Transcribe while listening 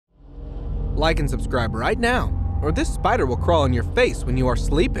Like and subscribe right now, or this spider will crawl on your face when you are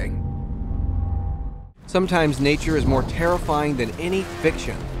sleeping. Sometimes nature is more terrifying than any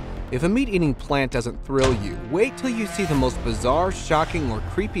fiction. If a meat-eating plant doesn't thrill you, wait till you see the most bizarre, shocking, or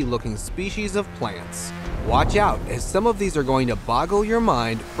creepy-looking species of plants. Watch out, as some of these are going to boggle your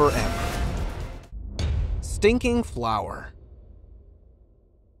mind forever. Stinking flower.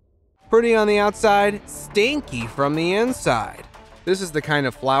 Pretty on the outside, stinky from the inside. This is the kind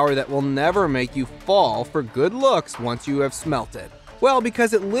of flower that will never make you fall for good looks once you have smelt it. Well,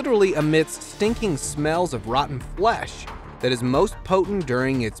 because it literally emits stinking smells of rotten flesh that is most potent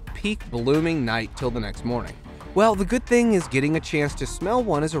during its peak blooming night till the next morning. Well, the good thing is getting a chance to smell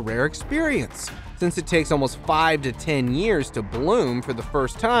one is a rare experience, since it takes almost 5 to 10 years to bloom for the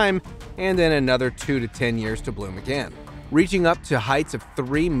first time, and then another 2 to 10 years to bloom again. Reaching up to heights of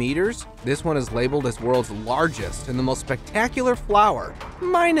 3 meters, this one is labeled as world's largest and the most spectacular flower,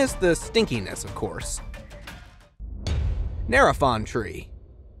 minus the stinkiness, of course. Nerafon tree.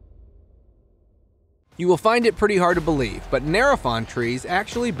 You will find it pretty hard to believe, but Nerafon trees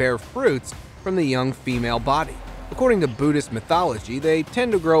actually bear fruits from the young female body. According to Buddhist mythology, they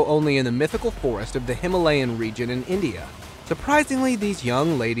tend to grow only in the mythical forest of the Himalayan region in India. Surprisingly, these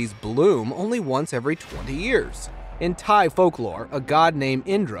young ladies bloom only once every 20 years. In Thai folklore, a god named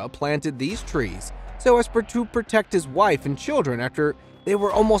Indra planted these trees so as to protect his wife and children after they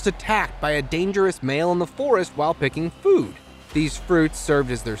were almost attacked by a dangerous male in the forest while picking food. These fruits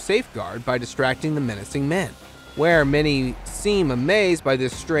served as their safeguard by distracting the menacing men. Where many seem amazed by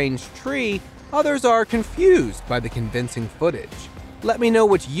this strange tree, others are confused by the convincing footage. Let me know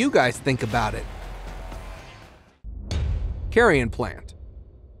what you guys think about it. Carrion plant.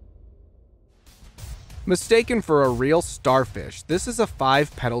 Mistaken for a real starfish, this is a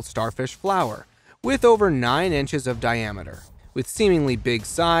 5-petaled starfish flower with over 9 inches of diameter. With seemingly big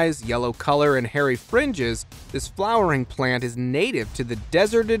size, yellow color, and hairy fringes, this flowering plant is native to the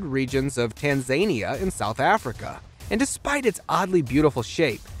deserted regions of Tanzania and South Africa. And despite its oddly beautiful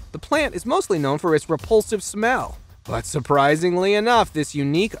shape, the plant is mostly known for its repulsive smell. But surprisingly enough, this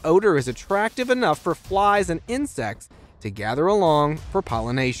unique odor is attractive enough for flies and insects to gather along for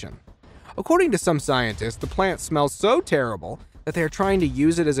pollination. According to some scientists, the plant smells so terrible that they are trying to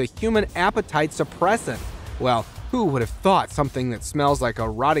use it as a human appetite suppressant. Well, who would have thought something that smells like a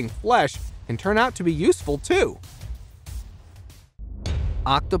rotting flesh can turn out to be useful too?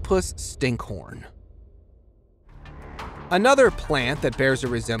 Octopus stinkhorn. Another plant that bears a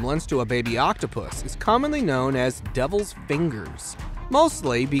resemblance to a baby octopus is commonly known as devil's fingers,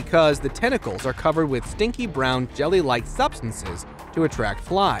 mostly because the tentacles are covered with stinky brown jelly-like substances to attract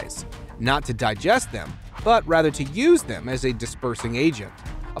flies. Not to digest them, but rather to use them as a dispersing agent.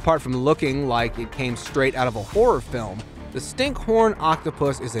 Apart from looking like it came straight out of a horror film, the stinkhorn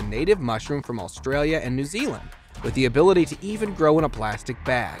octopus is a native mushroom from Australia and New Zealand, with the ability to even grow in a plastic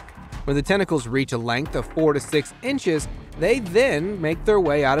bag. When the tentacles reach a length of 4 to 6 inches, they then make their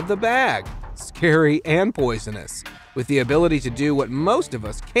way out of the bag. Scary and poisonous, with the ability to do what most of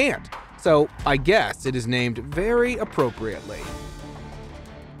us can't, so I guess it is named very appropriately.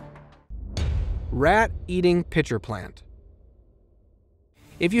 Rat-eating pitcher plant.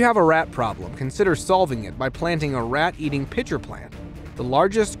 If you have a rat problem, consider solving it by planting a rat-eating pitcher plant. The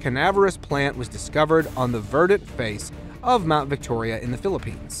largest carnivorous plant was discovered on the verdant face of Mount Victoria in the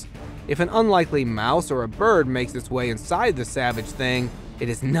Philippines. If an unlikely mouse or a bird makes its way inside the savage thing, it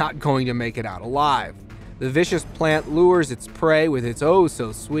is not going to make it out alive. The vicious plant lures its prey with its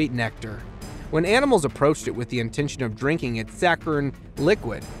oh-so-sweet nectar. When animals approached it with the intention of drinking its saccharine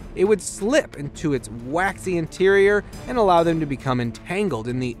liquid, it would slip into its waxy interior and allow them to become entangled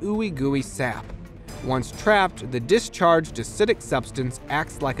in the ooey-gooey sap. Once trapped, the discharged acidic substance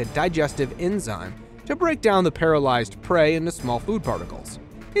acts like a digestive enzyme to break down the paralyzed prey into small food particles.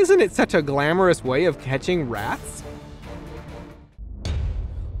 Isn't it such a glamorous way of catching rats?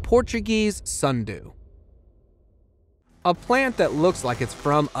 Portuguese sundew. A plant that looks like it's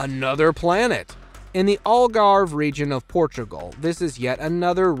from another planet. In the Algarve region of Portugal, this is yet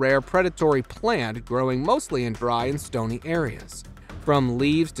another rare predatory plant growing mostly in dry and stony areas. From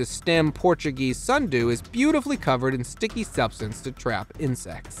leaves to stem, Portuguese sundew is beautifully covered in sticky substance to trap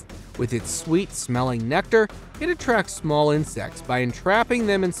insects. With its sweet-smelling nectar, it attracts small insects by entrapping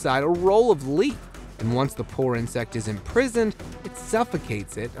them inside a roll of leaf. And once the poor insect is imprisoned, it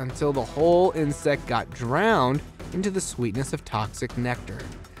suffocates it until the whole insect got drowned into the sweetness of toxic nectar.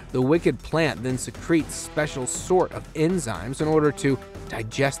 The wicked plant then secretes special sort of enzymes in order to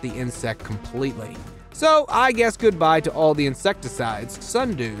digest the insect completely. So I guess goodbye to all the insecticides.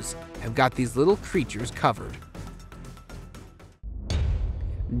 Sundews have got these little creatures covered.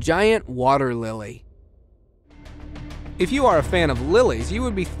 Giant water lily. If you are a fan of lilies, you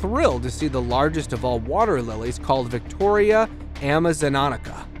would be thrilled to see the largest of all water lilies, called Victoria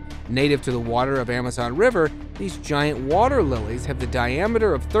amazonica. Native to the water of Amazon River, these giant water lilies have the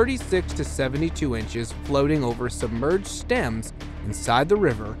diameter of 36 to 72 inches, floating over submerged stems inside the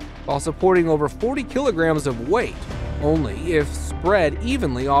river while supporting over 40 kilograms of weight, only if spread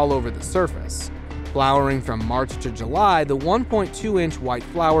evenly all over the surface. Flowering from March to July, the 1.2-inch white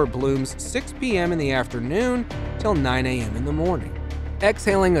flower blooms 6 p.m. in the afternoon till 9 a.m. in the morning,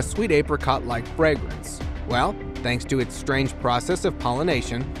 exhaling a sweet apricot-like fragrance. Well, thanks to its strange process of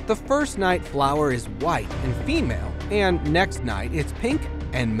pollination, the first night flower is white and female, and next night it's pink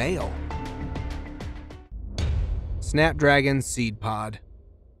and male. Snapdragon seed pod.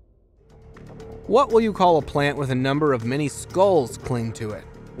 What will you call a plant with a number of many skulls cling to it?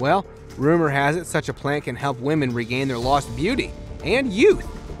 Well, rumor has it such a plant can help women regain their lost beauty and youth,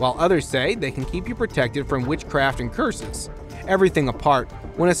 while others say they can keep you protected from witchcraft and curses. Everything apart,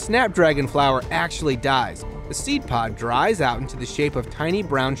 when a snapdragon flower actually dies, the seed pod dries out into the shape of tiny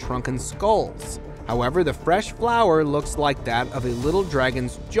brown shrunken skulls. However, the fresh flower looks like that of a little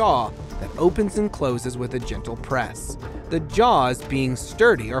dragon's jaw that opens and closes with a gentle press. The jaws, being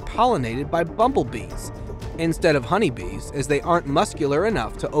sturdy, are pollinated by bumblebees instead of honeybees, as they aren't muscular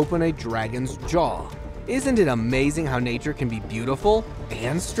enough to open a dragon's jaw. Isn't it amazing how nature can be beautiful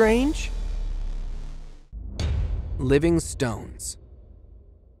and strange? Living stones.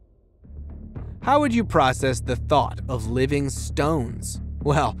 How would you process the thought of living stones?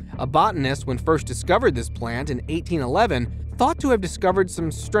 Well, a botanist, when first discovered this plant in 1811, thought to have discovered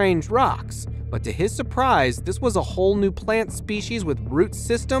some strange rocks, but to his surprise, this was a whole new plant species with root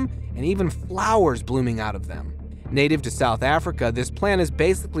system and even flowers blooming out of them. Native to South Africa, this plant is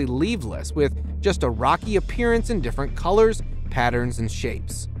basically leafless, with just a rocky appearance in different colors, patterns, and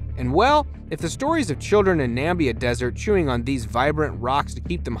shapes. And well, if the stories of children in Namibia Desert chewing on these vibrant rocks to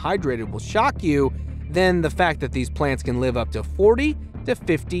keep them hydrated will shock you, then the fact that these plants can live up to 40 to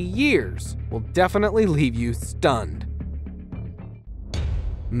 50 years will definitely leave you stunned.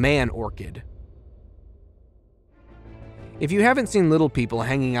 Man orchid. If you haven't seen little people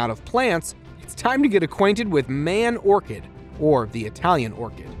hanging out of plants, it's time to get acquainted with man orchid, or the Italian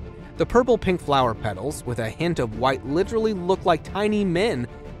orchid. The purple-pink flower petals, with a hint of white, literally look like tiny men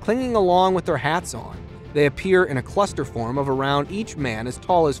clinging along with their hats on. They appear in a cluster form of around each man as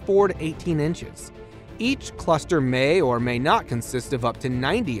tall as 4 to 18 inches. Each cluster may or may not consist of up to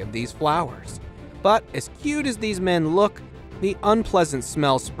 90 of these flowers. But as cute as these men look, the unpleasant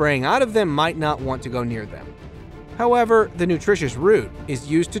smell spraying out of them might not want to go near them. However, the nutritious root is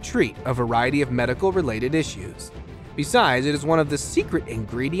used to treat a variety of medical-related issues. Besides, it is one of the secret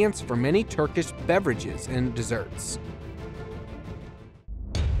ingredients for many Turkish beverages and desserts.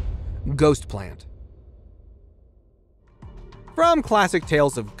 Ghost plant. From classic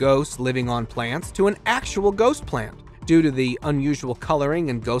tales of ghosts living on plants to an actual ghost plant. Due to the unusual coloring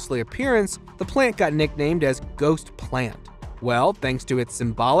and ghostly appearance, the plant got nicknamed as ghost plant. Well, thanks to its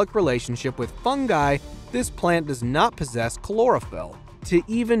symbolic relationship with fungi, this plant does not possess chlorophyll to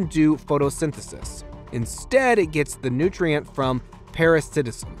even do photosynthesis. Instead, it gets the nutrient from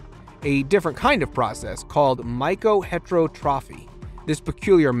parasitism, a different kind of process called mycoheterotrophy. This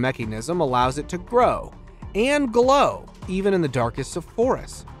peculiar mechanism allows it to grow and glow even in the darkest of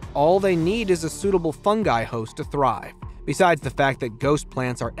forests. All they need is a suitable fungi host to thrive. Besides the fact that ghost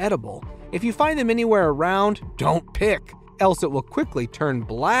plants are edible, if you find them anywhere around, don't pick, else it will quickly turn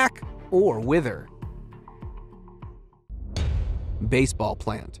black or wither. Baseball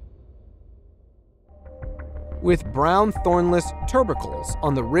plant. With brown thornless tubercles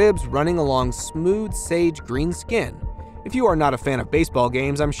on the ribs running along smooth sage green skin. If you are not a fan of baseball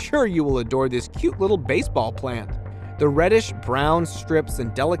games, I'm sure you will adore this cute little baseball plant. The reddish-brown strips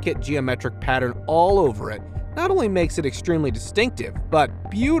and delicate geometric pattern all over it not only makes it extremely distinctive,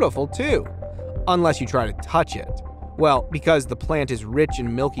 but beautiful too. Unless you try to touch it. Well, because the plant is rich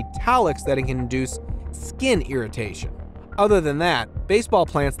in milky tallix that can induce skin irritation. Other than that, baseball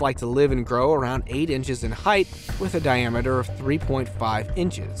plants like to live and grow around 8 inches in height with a diameter of 3.5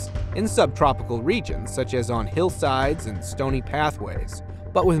 inches in subtropical regions such as on hillsides and stony pathways.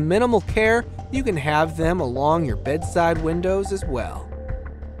 But with minimal care, you can have them along your bedside windows as well.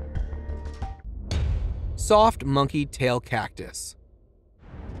 Soft monkey tail cactus.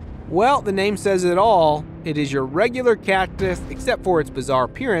 Well, the name says it all. It is your regular cactus except for its bizarre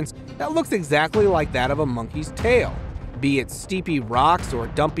appearance that looks exactly like that of a monkey's tail. Be it steepy rocks or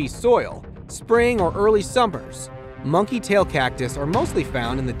dumpy soil, spring or early summers, monkey tail cactus are mostly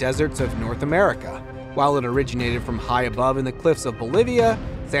found in the deserts of North America. While it originated from high above in the cliffs of Bolivia,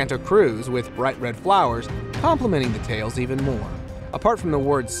 Santa Cruz with bright red flowers, complementing the tails even more. Apart from the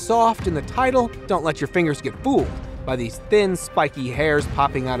word soft in the title, don't let your fingers get fooled by these thin, spiky hairs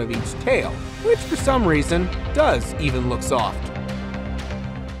popping out of each tail, which for some reason does even look soft.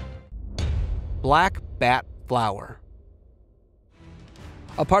 Black bat flower.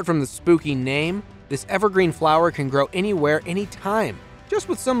 Apart from the spooky name, this evergreen flower can grow anywhere, anytime, just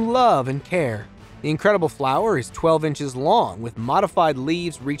with some love and care. The incredible flower is 12 inches long, with modified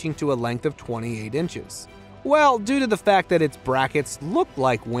leaves reaching to a length of 28 inches. Well, due to the fact that its brackets look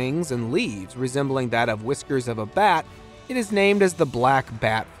like wings and leaves resembling that of whiskers of a bat, it is named as the black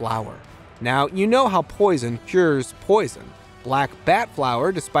bat flower. Now, you know how poison cures poison. Black bat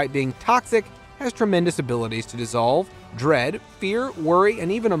flower, despite being toxic, has tremendous abilities to dissolve dread, fear, worry,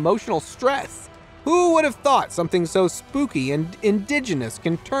 and even emotional stress. Who would have thought something so spooky and indigenous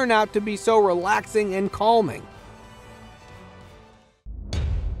can turn out to be so relaxing and calming?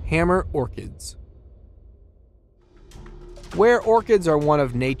 Hammer orchids. Where orchids are one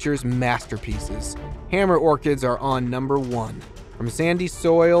of nature's masterpieces, hammer orchids are on number one. From sandy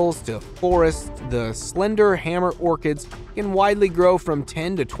soils to forests, the slender hammer orchids can widely grow from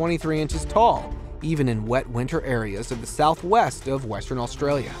 10 to 23 inches tall, even in wet winter areas of the southwest of Western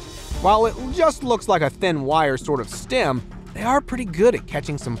Australia. While it just looks like a thin wire sort of stem, they are pretty good at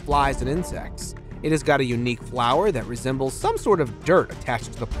catching some flies and insects. It has got a unique flower that resembles some sort of dirt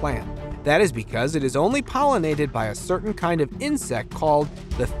attached to the plant. That is because it is only pollinated by a certain kind of insect called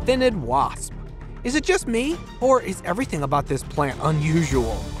the thinned wasp. Is it just me, or is everything about this plant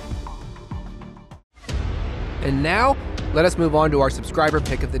unusual? And now, let us move on to our subscriber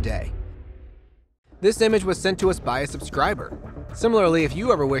pick of the day. This image was sent to us by a subscriber. Similarly, if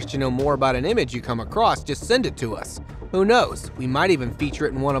you ever wish to know more about an image you come across, just send it to us. Who knows, we might even feature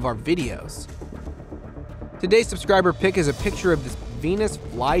it in one of our videos. Today's subscriber pick is a picture of this Venus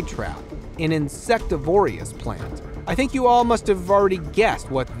flytrap, an insectivorous plant. I think you all must have already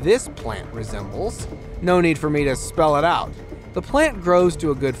guessed what this plant resembles. No need for me to spell it out. The plant grows to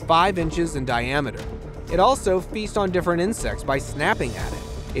a good 5 inches in diameter. It also feasts on different insects by snapping at it.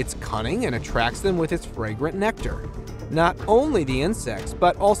 It's cunning and attracts them with its fragrant nectar. Not only the insects,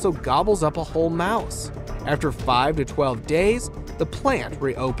 but also gobbles up a whole mouse. After 5 to 12 days, the plant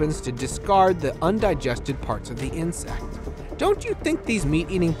reopens to discard the undigested parts of the insect. Don't you think these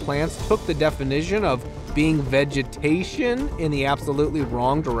meat-eating plants took the definition of being vegetation in the absolutely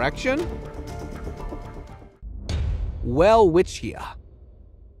wrong direction? Welwitschia.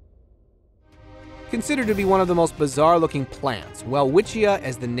 Considered to be one of the most bizarre-looking plants, Welwitschia,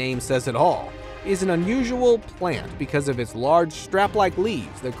 as the name says it all, is an unusual plant because of its large strap-like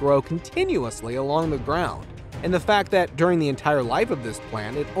leaves that grow continuously along the ground, and the fact that during the entire life of this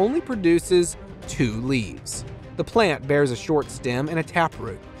plant, it only produces 2 leaves. The plant bears a short stem and a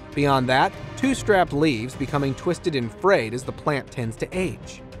taproot. Beyond that, 2 strapped leaves becoming twisted and frayed as the plant tends to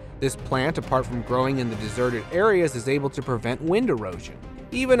age. This plant, apart from growing in the deserted areas, is able to prevent wind erosion.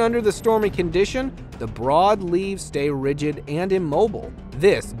 Even under the stormy condition, the broad leaves stay rigid and immobile.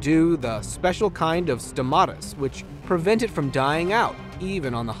 This due to the special kind of stomatus, which prevent it from dying out,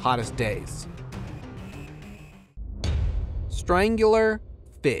 even on the hottest days. Strangler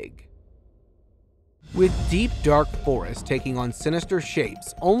fig. With deep, dark forests taking on sinister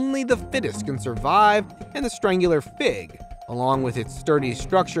shapes, only the fittest can survive, and the strangler fig, along with its sturdy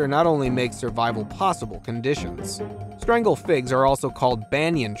structure, not only makes survival possible conditions. Strangle figs are also called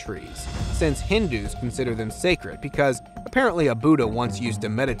banyan trees, since Hindus consider them sacred because apparently a Buddha once used to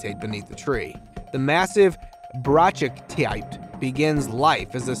meditate beneath the tree. The massive brachiotype begins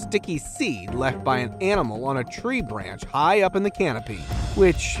life as a sticky seed left by an animal on a tree branch high up in the canopy,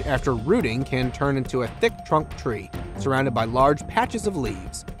 which, after rooting, can turn into a thick trunk tree surrounded by large patches of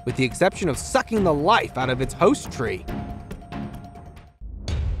leaves, with the exception of sucking the life out of its host tree.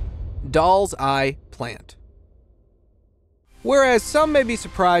 Doll's eye plant. Whereas some may be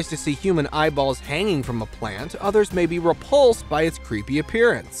surprised to see human eyeballs hanging from a plant, others may be repulsed by its creepy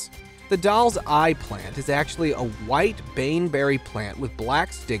appearance. The doll's eye plant is actually a white baneberry plant with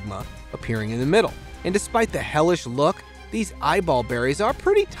black stigma appearing in the middle. And despite the hellish look, these eyeball berries are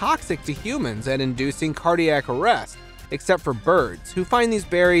pretty toxic to humans at inducing cardiac arrest, except for birds, who find these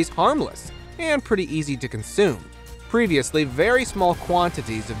berries harmless and pretty easy to consume. Previously, very small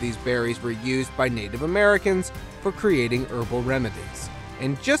quantities of these berries were used by Native Americans for creating herbal remedies.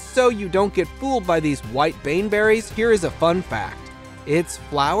 And just so you don't get fooled by these white baneberries, here is a fun fact. Its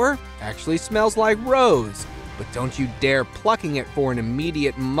flower actually smells like rose, but don't you dare plucking it for an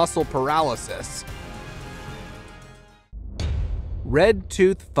immediate muscle paralysis. Red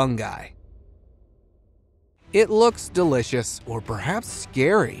tooth fungi. It looks delicious, or perhaps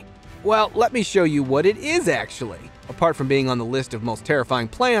scary. Well, let me show you what it is actually. Apart from being on the list of most terrifying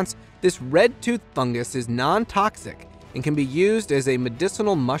plants, this red-tooth fungus is non-toxic and can be used as a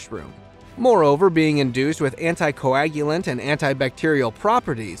medicinal mushroom. Moreover, being induced with anticoagulant and antibacterial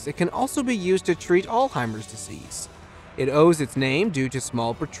properties, it can also be used to treat Alzheimer's disease. It owes its name due to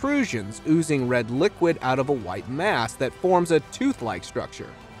small protrusions oozing red liquid out of a white mass that forms a tooth-like structure.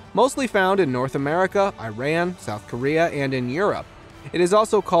 Mostly found in North America, Iran, South Korea, and in Europe. It is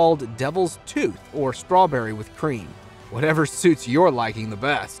also called devil's tooth or strawberry with cream, whatever suits your liking the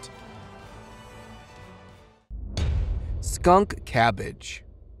best. Skunk cabbage.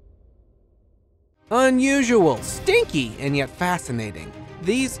 Unusual, stinky, and yet fascinating.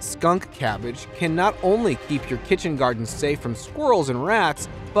 These skunk cabbage can not only keep your kitchen garden safe from squirrels and rats,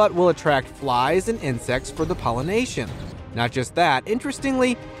 but will attract flies and insects for the pollination. Not just that,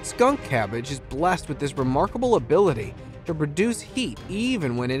 interestingly, skunk cabbage is blessed with this remarkable ability to produce heat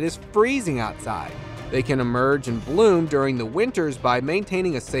even when it is freezing outside. They can emerge and bloom during the winters by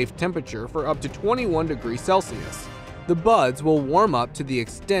maintaining a safe temperature for up to 21 degrees Celsius. The buds will warm up to the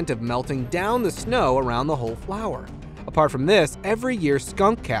extent of melting down the snow around the whole flower. Apart from this, every year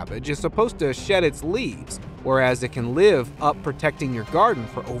skunk cabbage is supposed to shed its leaves, whereas it can live up protecting your garden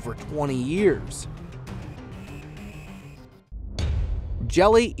for over 20 years.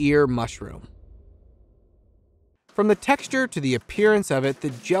 Jelly ear mushroom. From the texture to the appearance of it, the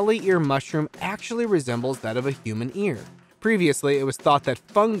jelly ear mushroom actually resembles that of a human ear. Previously, it was thought that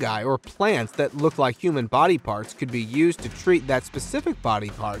fungi or plants that look like human body parts could be used to treat that specific body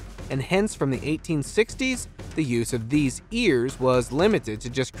part, and hence from the 1860s, the use of these ears was limited to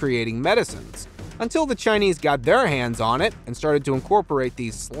just creating medicines, until the Chinese got their hands on it and started to incorporate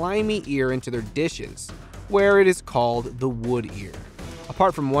these slimy ear into their dishes, where it is called the wood ear.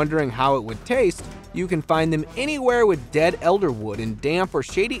 Apart from wondering how it would taste, you can find them anywhere with dead elderwood in damp or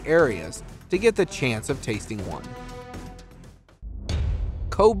shady areas to get the chance of tasting one.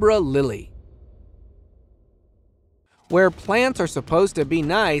 Cobra lily. Where plants are supposed to be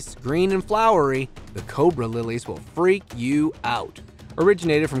nice, green and flowery, the cobra lilies will freak you out.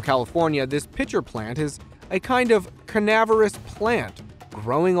 Originated from California, this pitcher plant is a kind of carnivorous plant,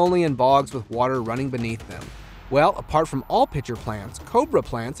 growing only in bogs with water running beneath them. Well, apart from all pitcher plants, cobra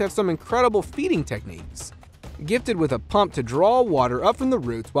plants have some incredible feeding techniques. Gifted with a pump to draw water up from the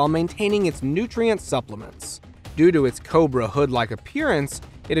roots while maintaining its nutrient supplements. Due to its cobra hood-like appearance,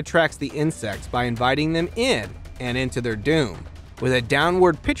 it attracts the insects by inviting them in and into their doom, with a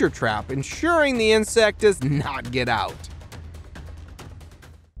downward pitcher trap ensuring the insect does not get out.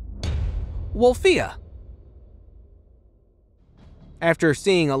 Wolffia. After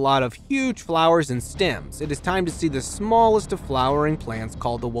seeing a lot of huge flowers and stems, it is time to see the smallest of flowering plants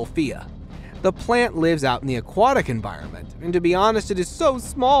called the Wolffia. The plant lives out in the aquatic environment, and to be honest, it is so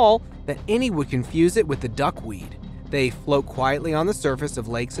small that any would confuse it with the duckweed. They float quietly on the surface of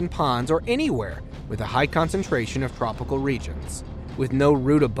lakes and ponds or anywhere with a high concentration of tropical regions. With no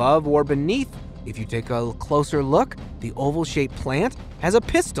root above or beneath, if you take a closer look, the oval-shaped plant has a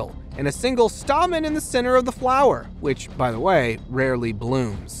pistil and a single stamen in the center of the flower, which, by the way, rarely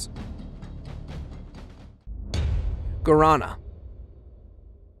blooms. Guarana.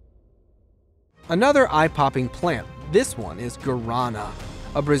 Another eye-popping plant. This one is guarana,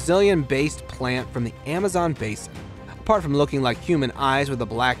 a Brazilian-based plant from the Amazon basin. Apart from looking like human eyes with a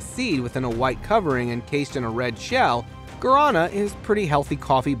black seed within a white covering encased in a red shell, guarana is pretty healthy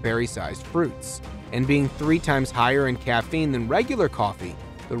coffee berry-sized fruits. And being 3 times higher in caffeine than regular coffee,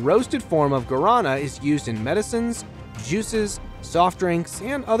 the roasted form of guarana is used in medicines, juices, soft drinks,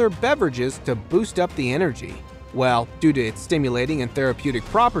 and other beverages to boost up the energy. Well, due to its stimulating and therapeutic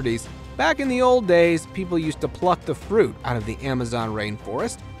properties, back in the old days, people used to pluck the fruit out of the Amazon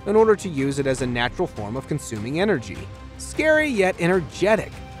rainforest in order to use it as a natural form of consuming energy. Scary yet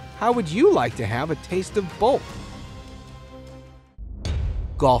energetic. How would you like to have a taste of both?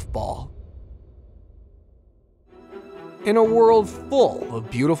 Golf ball. In a world full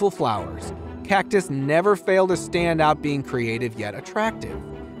of beautiful flowers, cactus never fail to stand out being creative yet attractive.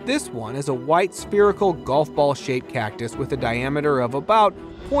 This one is a white spherical golf ball shaped cactus with a diameter of about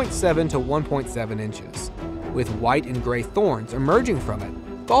 0.7 to 1.7 inches. With white and gray thorns emerging from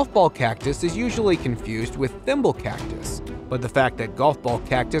it, golf ball cactus is usually confused with thimble cactus, but the fact that golf ball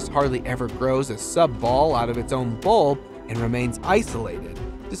cactus hardly ever grows a sub-ball out of its own bulb and remains isolated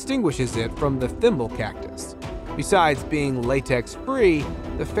distinguishes it from the thimble cactus. Besides being latex-free,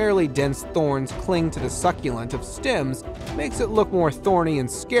 the fairly dense thorns cling to the succulent of stems makes it look more thorny and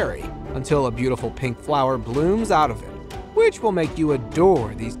scary until a beautiful pink flower blooms out of it, which will make you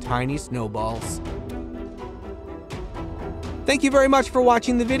adore these tiny snowballs. Thank you very much for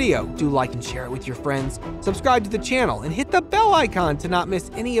watching the video. Do like and share it with your friends, subscribe to the channel, and hit the bell icon to not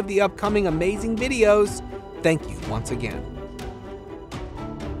miss any of the upcoming amazing videos. Thank you once again.